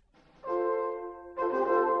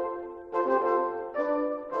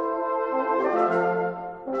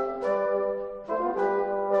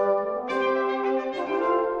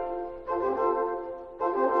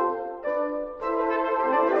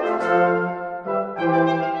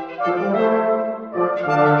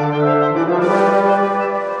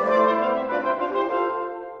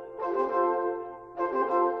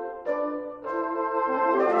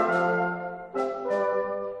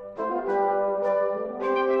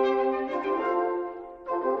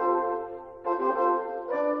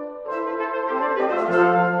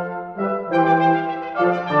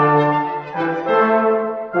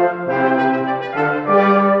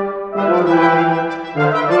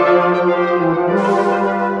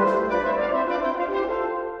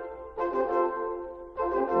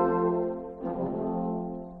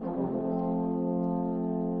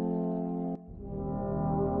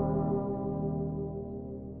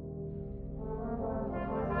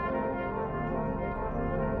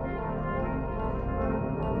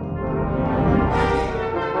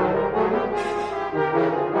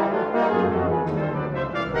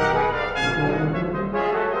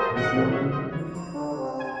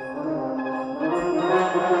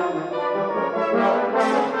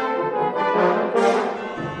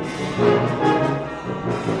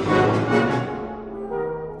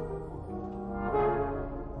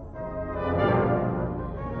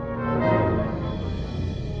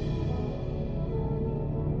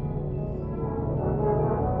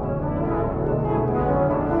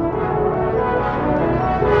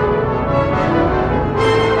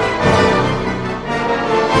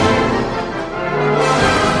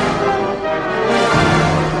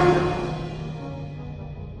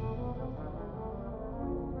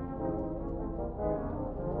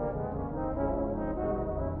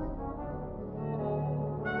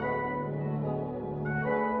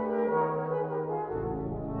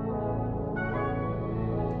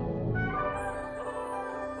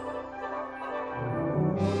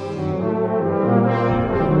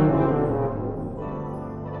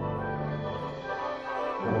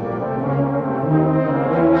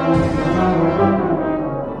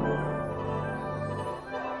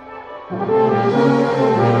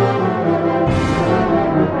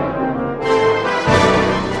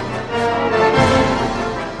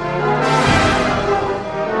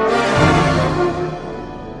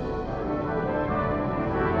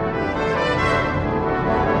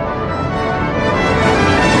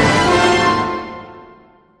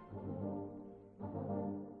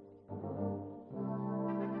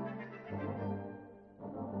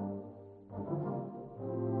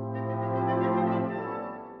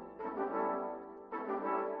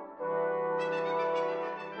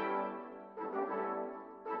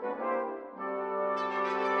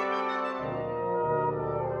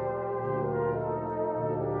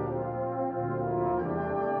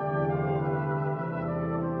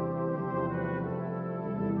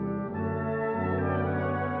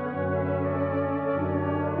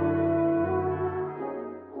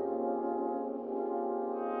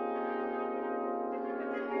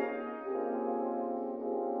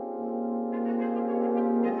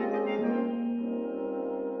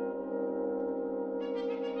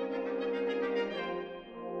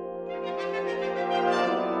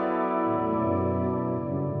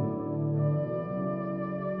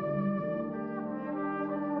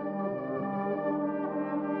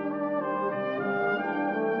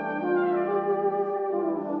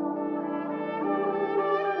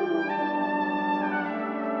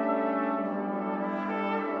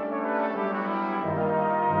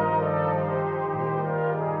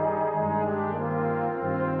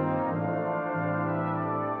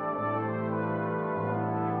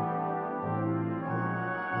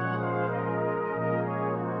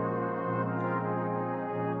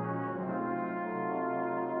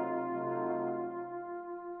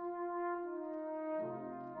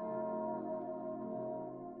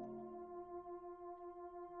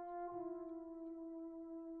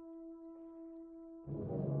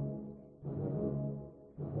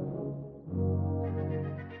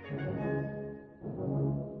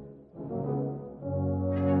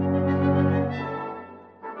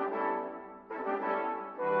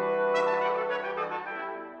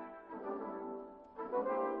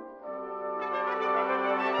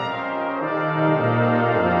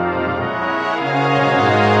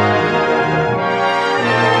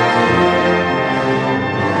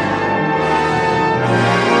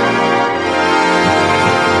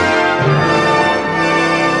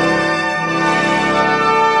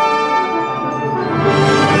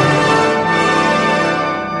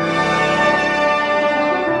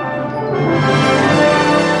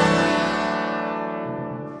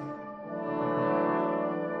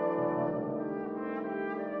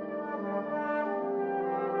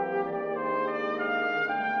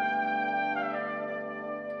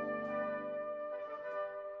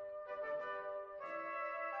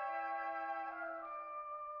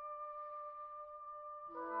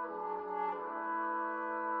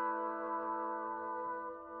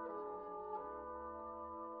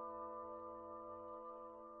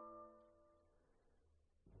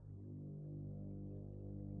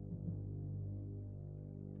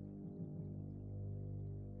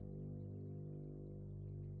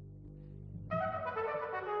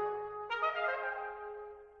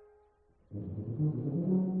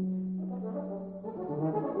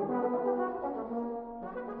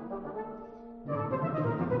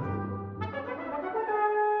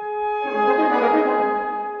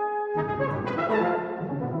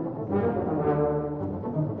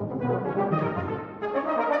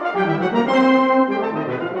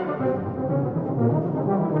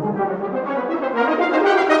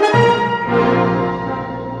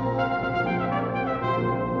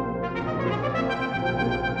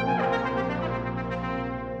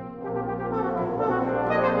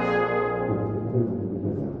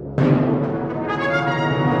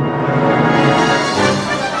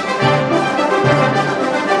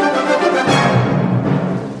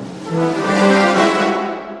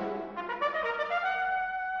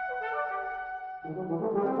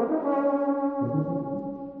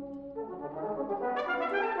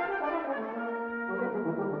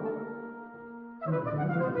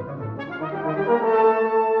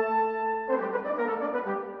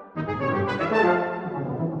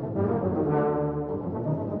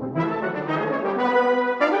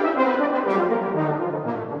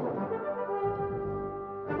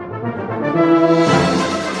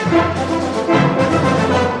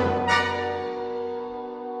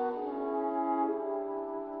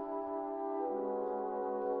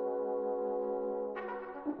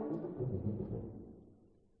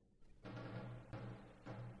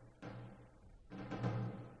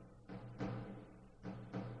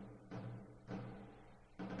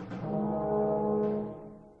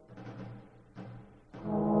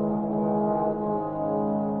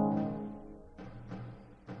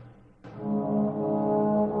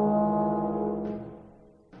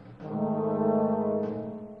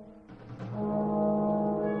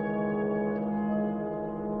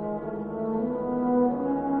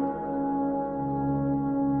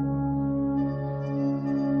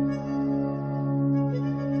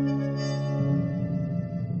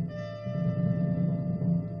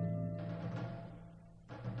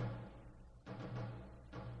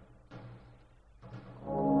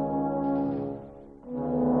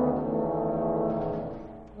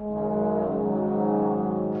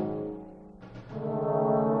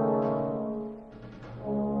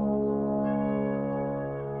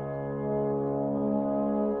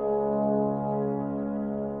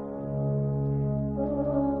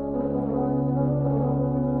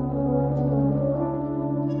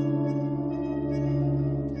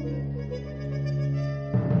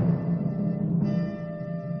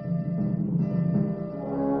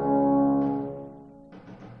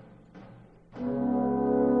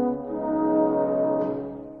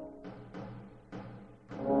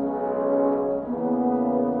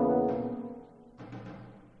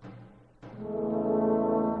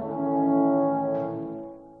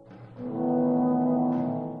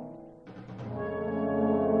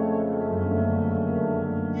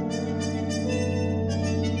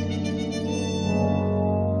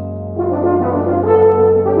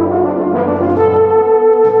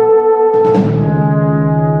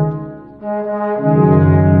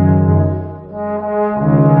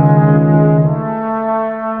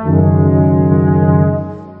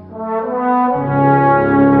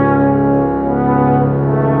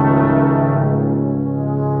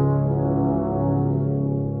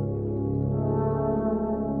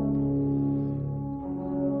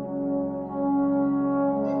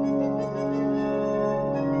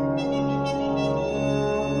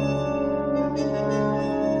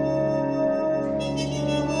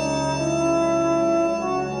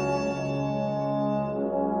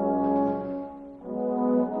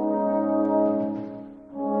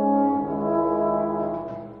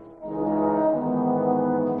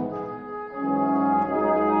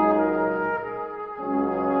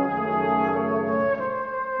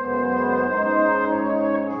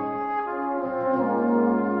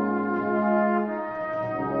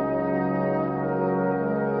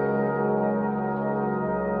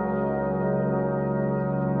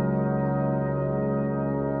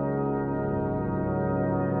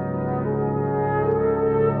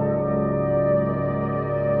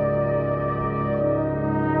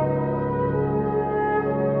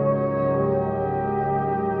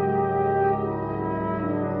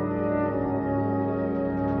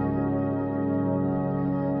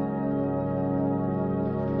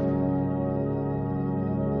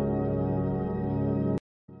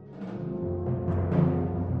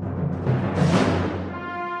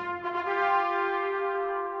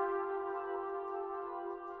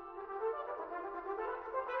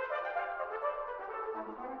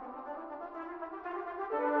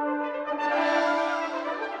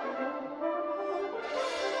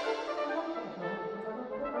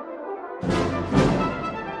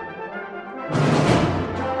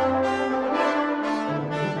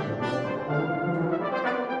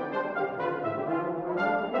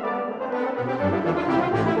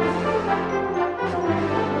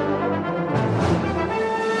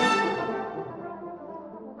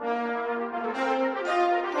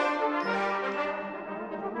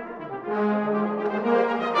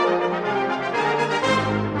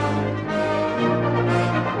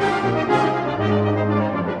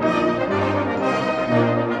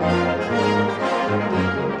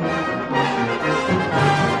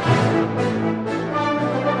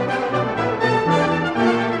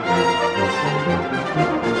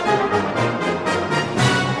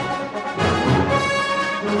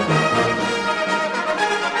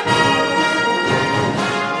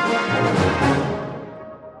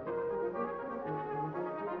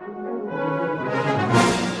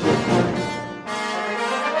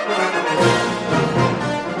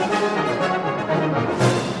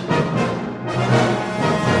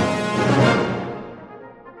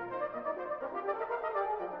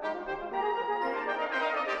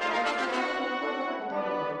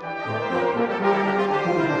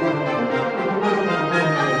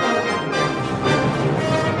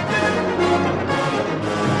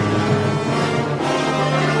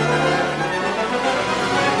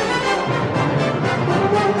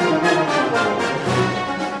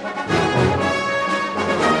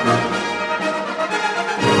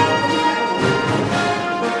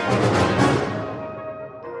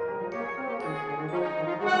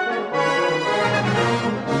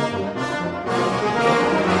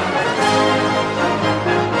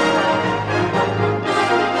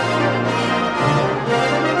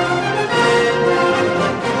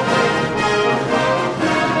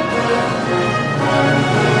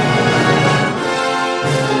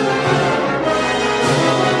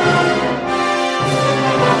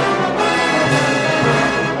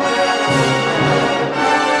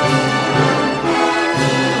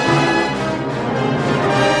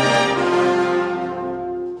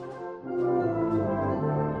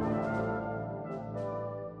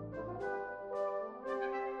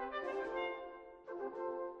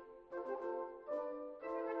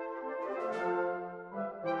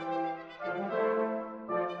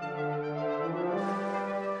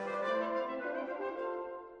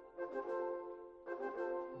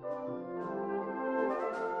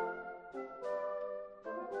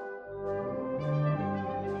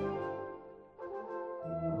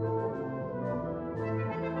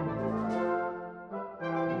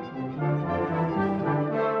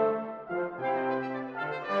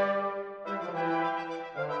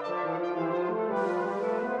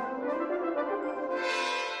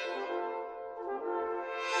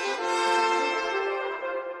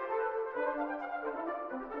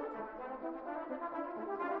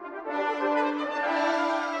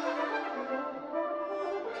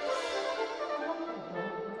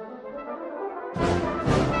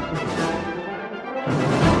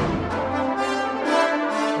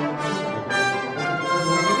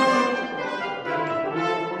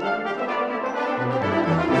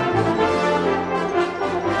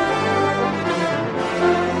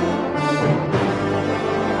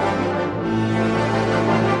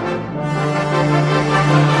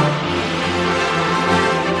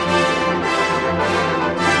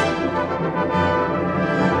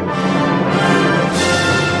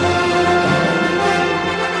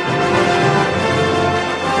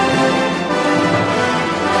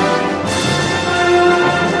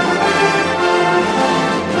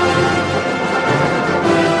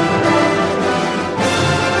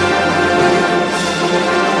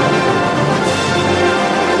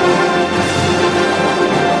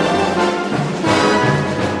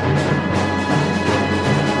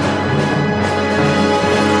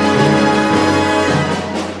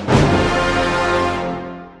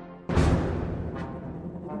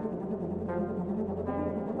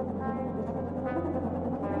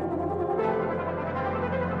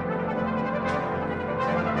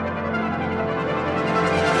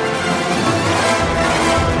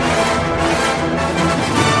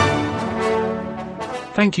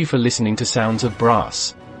 Thank you for listening to Sounds of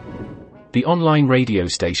Brass, the online radio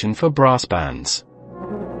station for brass bands.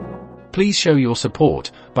 Please show your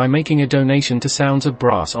support by making a donation to Sounds of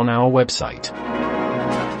Brass on our website,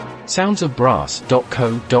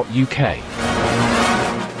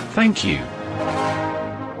 soundsofbrass.co.uk. Thank you.